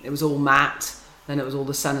it was all Matt, then it was all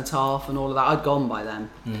the Cenotaph and all of that. I'd gone by then.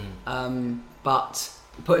 But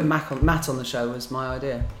putting Matt on the show was my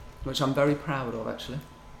idea, which I'm very proud of, actually.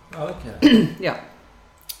 Oh, okay. Yeah.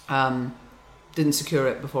 Didn't secure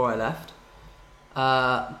it before I left.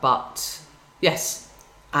 But, yes.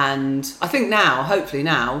 And I think now, hopefully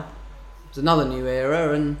now, it's another new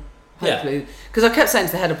era, and hopefully... Because I kept saying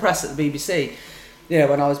to the head of press at the BBC,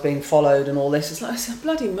 when I was being followed and all this, it's like, it's a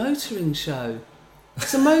bloody motoring show.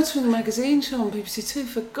 It's a motoring magazine show on BBC Two,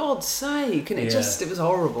 for God's sake. And it was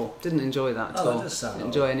horrible. Didn't enjoy that at all. That does sound Didn't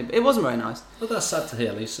enjoy any. It wasn't very nice. Well, that's sad to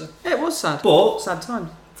hear, Lisa. It was sad. But sad times.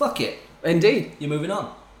 Fuck it. Indeed. You're moving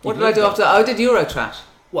on. What did I do after that? I did Eurotrash.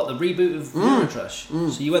 What, the reboot of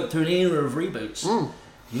Eurotrash? So you went through an era of reboots.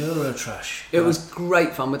 Eurotrash. It was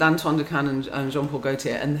great fun with Antoine Ducan and Jean-Paul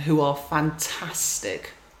Gaultier, and who are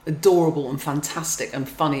fantastic. Adorable and fantastic and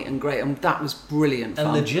funny and great, and that was brilliant fun.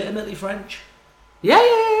 And legitimately French? Yeah.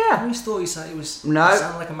 I always thought he sounded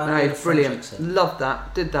like a man with a French brilliant. accent. Loved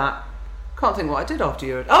that. Did that. Can't think what I did after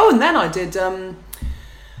Euro. Oh, and then I did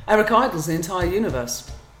Eric Idle's The Entire Universe.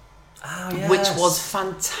 Oh, yes. Which was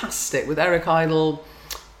fantastic, with Eric Idle,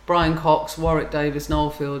 Brian Cox, Warwick Davis, Noel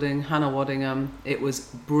Fielding, Hannah Waddingham. It was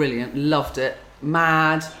brilliant. Loved it.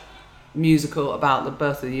 Mad musical about the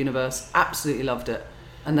birth of the universe. Absolutely loved it.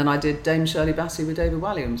 And then I did Dame Shirley Bassey with David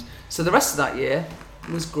Walliams. So the rest of that year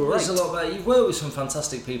was great. There's a lot better. You've worked with some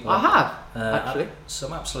fantastic people. I have, actually.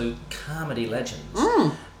 Some absolute comedy legends.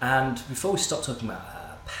 And before we stop talking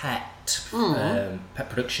about Pet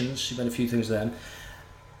Productions, you've done a few things then.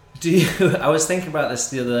 I was thinking about this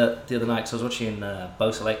the other night, because I was watching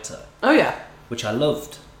Bo Selector. Oh, yeah. Which I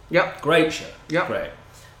loved. Yep. Great show. Yep. Great.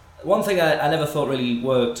 One thing I never thought really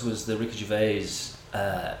worked was the Ricky Gervais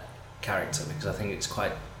character, because I think it's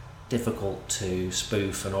quite difficult to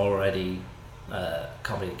spoof an already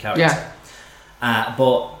comedy character. Yeah.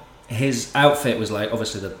 But his outfit was like,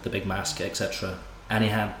 obviously the big mask, etc. And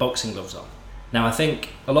he had boxing gloves on. Now I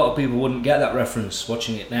think a lot of people wouldn't get that reference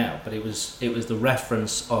watching it now, but it was the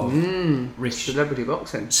reference of celebrity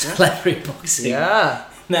boxing. Celebrity boxing. Yeah.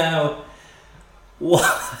 Now, what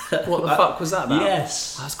the fuck was that about?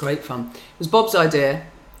 Yes. That's great fun. It was Bob's idea.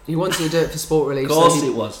 He wanted to do it for Sport Relief. Of course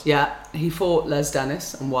it was. Yeah. He fought Les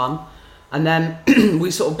Dennis and won. And then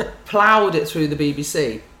we sort of ploughed it through the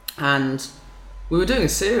BBC. And we were doing a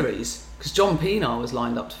series, because John Pienaar was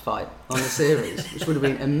lined up to fight on the series, which would have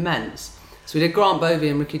been immense. So we did Grant Bovey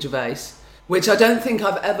and Ricky Gervais, which I don't think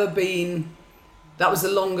I've ever been... That was the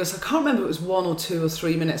longest... I can't remember if it was 1 or 2 or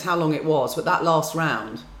 3 minutes, how long it was, but that last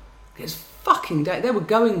round, it was fucking... They were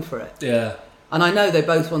going for it. Yeah. And I know they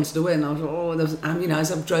both wanted to win. I was like, there was,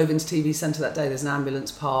 as I drove into TV Centre that day, there's an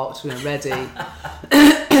ambulance parked, ready.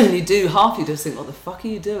 Half you just think, what the fuck are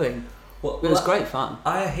you doing? It was great fun.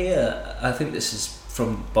 I think this is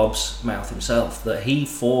from Bob's mouth himself, that he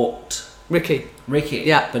fought... Ricky.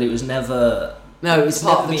 Yeah. But it was never... No, it was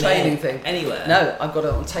part of the training thing. Anywhere. No, I've got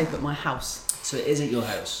it on tape at my house. So it is at your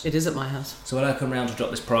house? It is at my house. So when I come round to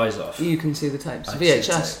drop this prize off... You can see the tapes.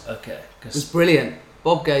 VHS. Okay. It was brilliant.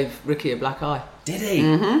 Bob gave Ricky a black eye. Did he?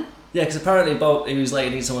 Mm-hmm. Yeah, because apparently Bob, he was like,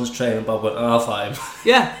 he needs someone to train, and Bob went, I'll fight him.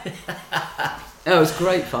 Yeah. It was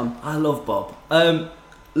great fun. I love Bob.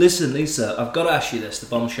 Listen, Lisa, I've got to ask you this, the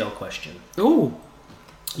bombshell question. Ooh.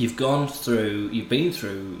 You've done a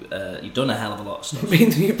hell of a lot of stuff.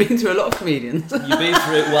 You've been through a lot of comedians. You've been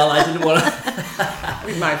through, well, I didn't want to...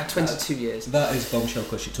 We've been married for 22 years. That is bombshell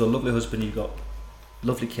question. To a lovely husband, you've got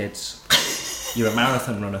lovely kids. You're a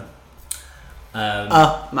marathon runner.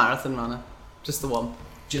 Marathon runner. Just the one.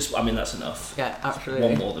 That's enough. Yeah, absolutely.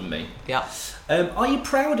 One more than me. Yeah. Are you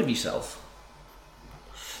proud of yourself?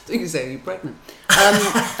 I think you say you're pregnant. Am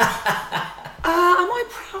I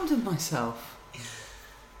proud of myself?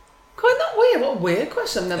 Quite not weird. What a weird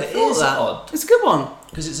question. I've never thought that. Odd. It's a good one.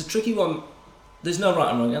 Because it's a tricky one. There's no right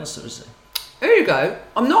and wrong answer, is there? There you go.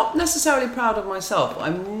 I'm not necessarily proud of myself, but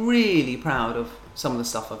I'm really proud of some of the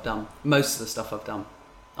stuff I've done. Most of the stuff I've done.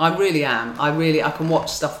 I really am. I can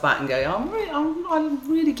watch stuff back and go, I'm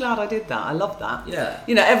really glad I did that. I love that. Yeah.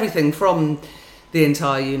 Everything from the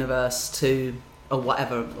entire universe to, or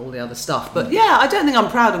whatever, all the other stuff. But yeah, I don't think I'm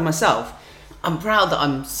proud of myself. I'm proud that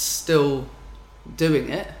I'm still doing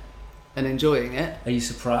it and enjoying it. Are you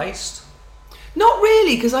surprised? Not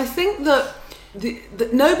really, because I think that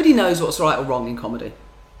nobody knows what's right or wrong in comedy.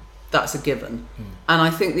 That's a given. And I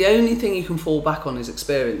think the only thing you can fall back on is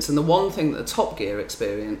experience. And the one thing that the Top Gear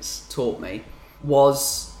experience taught me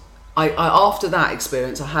was, I after that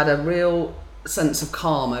experience, I had a real sense of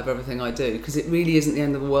calm over everything I do, because it really isn't the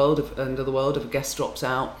end of the world if a guest drops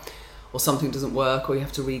out or something doesn't work, or you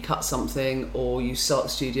have to recut something, or you start the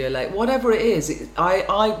studio late, whatever it is.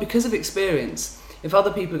 I because of experience, if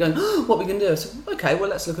other people are going, oh, what are we going to do? I said, okay, well,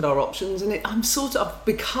 let's look at our options. And I've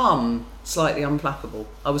become slightly unflappable.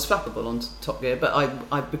 I was flappable on Top Gear, but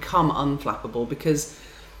I've become unflappable because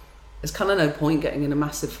there's kind of no point getting in a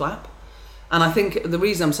massive flap. And I think the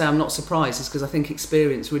reason I'm saying I'm not surprised is because I think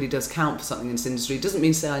experience really does count for something in this industry. It doesn't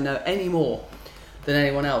mean to say I know any more than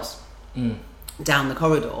anyone else down the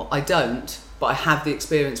corridor. I don't. But I have the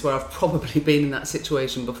experience where I've probably been in that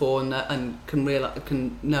situation before and can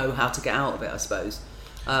know how to get out of it, I suppose.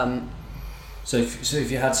 So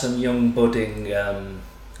if you had some young budding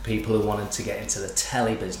people who wanted to get into the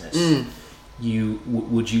telly business,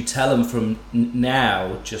 would you tell them from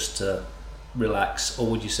now just to relax,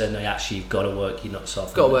 or would you say no? Actually, you've got to work your nuts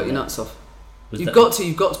off. Got to work your nuts off. You've got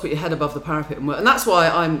to put your head above the parapet and work, and that's why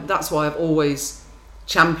I've always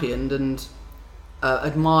championed and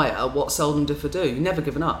admire what Seldom Differ do. You've never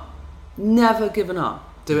given up. Never given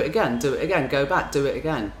up. Do it again, go back, do it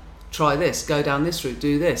again. Try this, go down this route,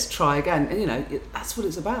 do this, try again. And that's what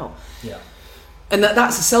it's about. Yeah. And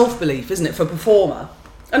that's a self-belief, isn't it, for a performer?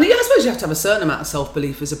 And I suppose you have to have a certain amount of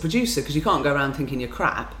self-belief as a producer, because you can't go around thinking you're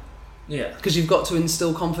crap. Yeah. Because you've got to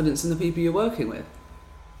instill confidence in the people you're working with.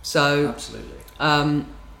 So absolutely. No,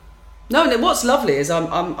 and what's lovely is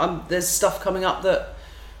there's stuff coming up that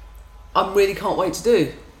I really can't wait to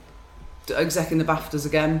do. Exec in the BAFTAs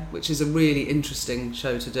again, which is a really interesting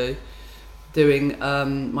show to do. Doing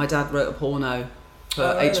my dad wrote a porno for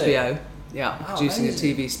HBO. Yeah, producing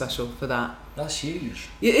amazing. A TV special for that. That's huge.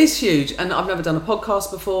 It is huge, and I've never done a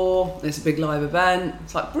podcast before. It's a big live event.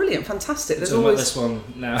 It's like brilliant, fantastic. There's always about this one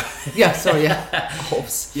now. Yeah, sorry, yeah, of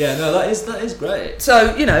course. Yeah, no, that is great.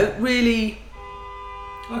 So really.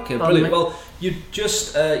 Okay, brilliant. Well, you're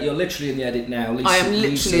literally in the edit now. I am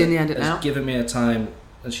literally in the edit now. Given me a time,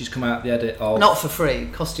 and she's come out of the edit of... Not for free.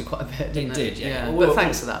 It cost you quite a bit, didn't it? It did, yeah. But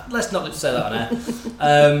thanks for that. Let's not say that on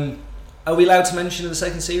air. Are we allowed to mention in the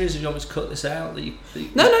second series? Or do you want me to cut this out? No,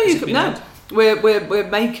 you could. No, we're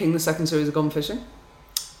making the second series of Gone Fishing,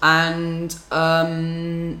 and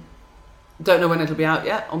don't know when it'll be out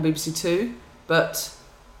yet on BBC Two. But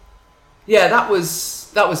yeah, that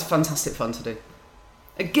was fantastic fun to do.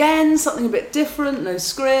 Again, something a bit different, no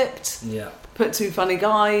script. Yeah. Put two funny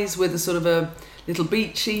guys with a sort of a little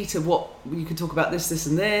beat sheet of what you could talk about, this,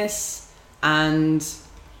 and this, and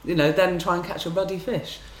then try and catch a ruddy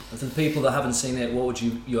fish. And for the people that haven't seen it, what would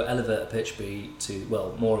your elevator pitch be to,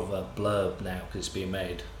 well, more of a blurb now because it's being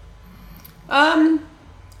made?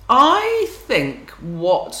 I think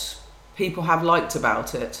what people have liked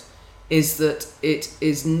about it is that it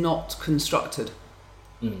is not constructed.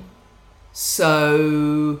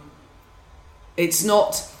 So it's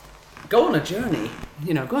not go on a journey,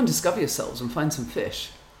 go and discover yourselves and find some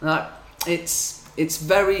fish. It's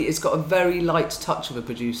got a very light touch of a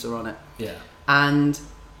producer on it. Yeah. And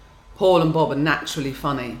Paul and Bob are naturally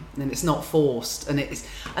funny, and it's not forced,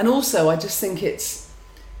 and also I just think it's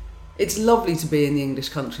lovely to be in the English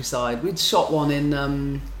countryside. We'd shot one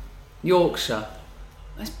in Yorkshire.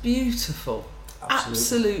 It's beautiful.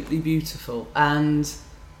 Absolutely beautiful. And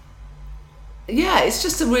yeah, it's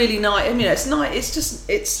just a really nice. It's nice.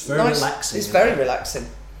 It's very nice. Relaxing. It's very relaxing.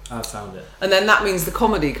 I found it. And then that means the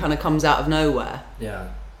comedy kind of comes out of nowhere. Yeah.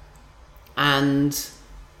 And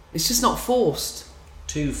it's just not forced.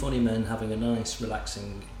 Two funny men having a nice,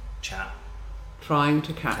 relaxing chat. Trying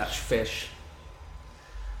to catch fish.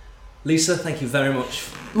 Lisa, thank you very much.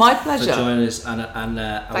 My pleasure. For joining us, and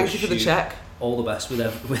thank you for the check. All the best with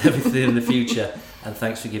everything in the future, and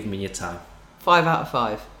thanks for giving me your time. 5 out of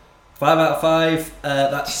 5. 5 out of 5.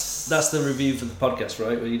 That's the review for the podcast,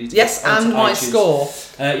 right? Where you need to and my iTunes. Score.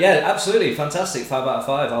 Yeah, absolutely fantastic. 5 out of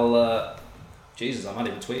 5. I'll. Jesus, I might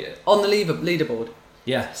even tweet it on the leaderboard.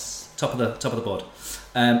 Yes, top of the board.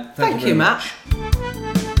 Thank you, Matt.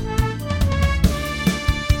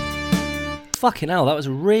 Fucking hell, that was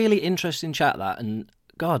a really interesting chat, that, and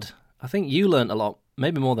God, I think you learnt a lot,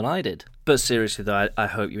 maybe more than I did. But seriously though, I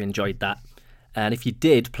hope you enjoyed that. And if you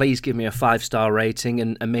did, please give me a 5-star rating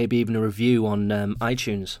and maybe even a review on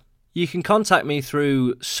iTunes. You can contact me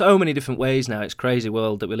through so many different ways now. It's a crazy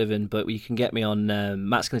world that we live in, but you can get me on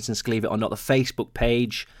Matt Skillington Skeleton or not, the Facebook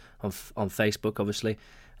page, on Facebook, obviously.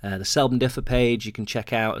 The Seldom Differ page you can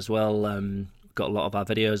check out as well. Got a lot of our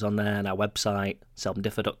videos on there and our website,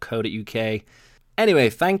 seldomdiffer.co.uk. Anyway,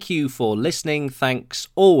 thank you for listening. Thanks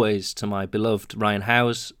always to my beloved Ryan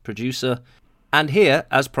Howes, producer. And here,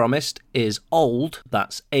 as promised, is Auld,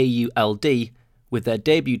 that's AULD, with their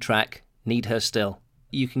debut track, Need Her Still.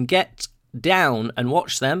 You can get down and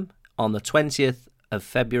watch them on the 20th of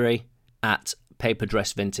February at Paper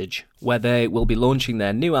Dress Vintage, where they will be launching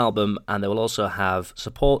their new album, and they will also have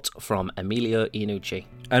support from Emilio Iannucci.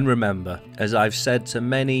 And remember, as I've said to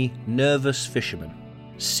many nervous fishermen,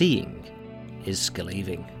 seeing is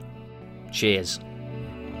skeleeving. Cheers.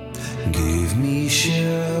 Give me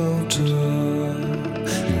shelter,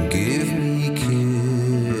 give me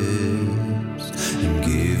kiss, and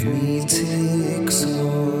give me ticks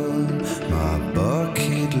on my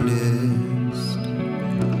bucket list.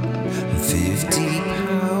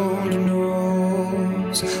 50-pound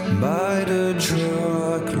notes by the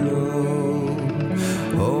truckload.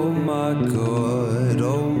 Oh my God,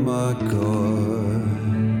 oh my God.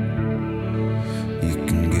 You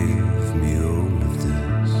can give me all of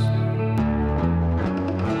this.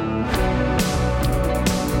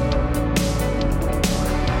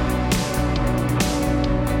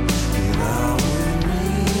 And I would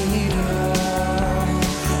need her,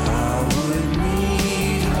 I would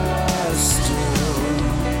need her still.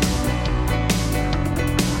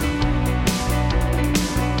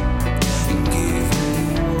 And give me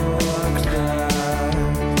work that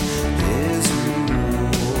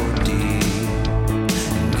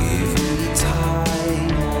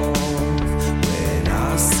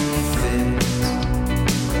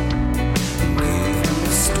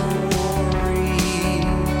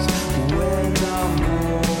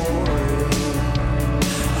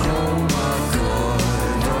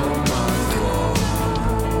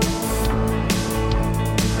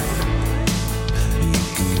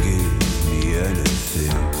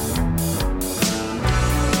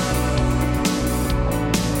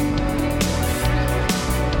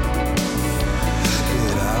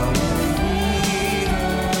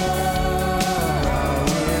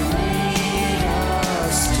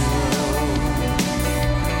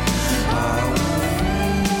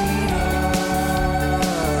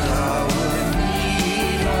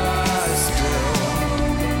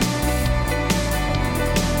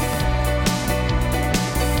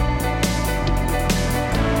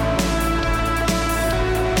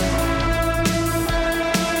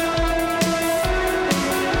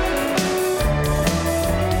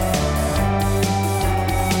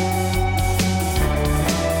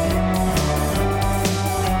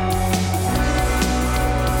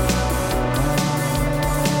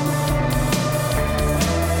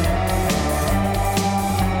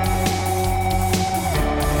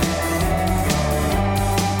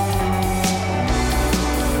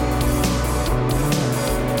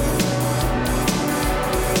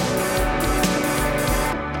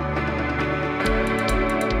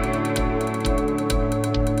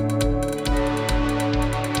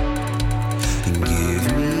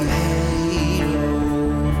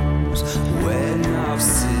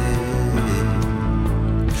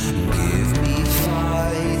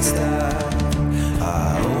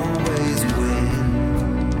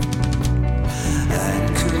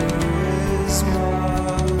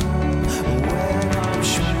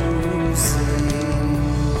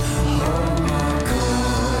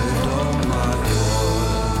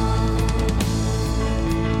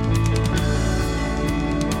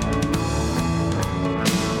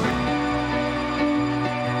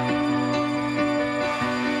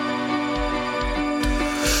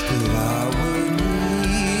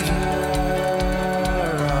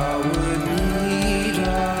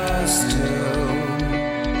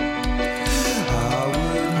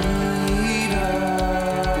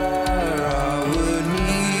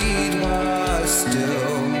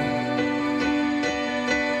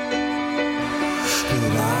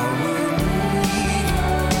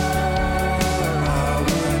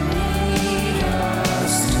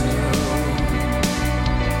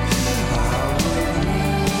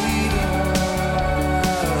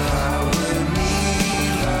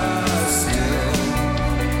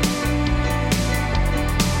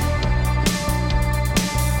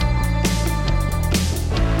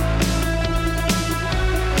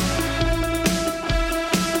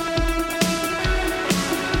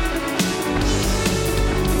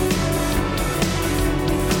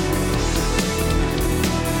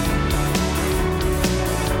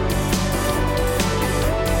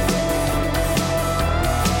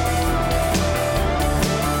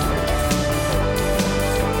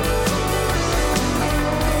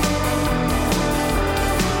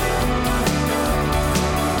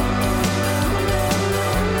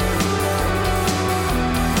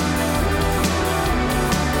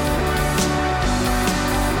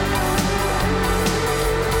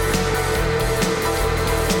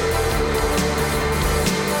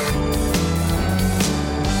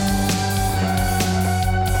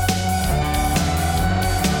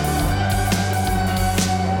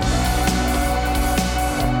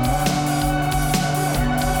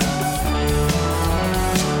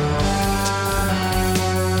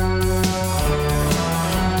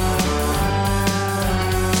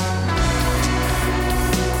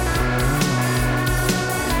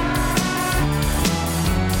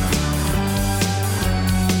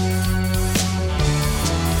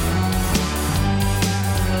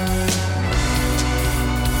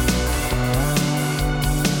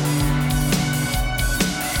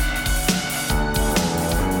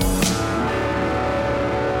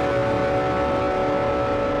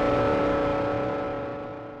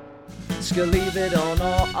Believe it or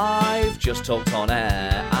not, I've just talked on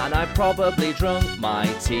air, and I've probably drunk my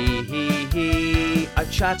tea. I've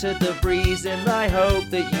chattered the breeze and I hope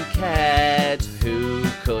that you cared. Who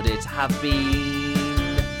could it have been?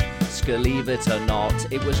 Believe it or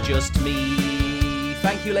not, it was just me.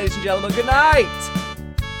 Thank you, ladies and gentlemen. Good night.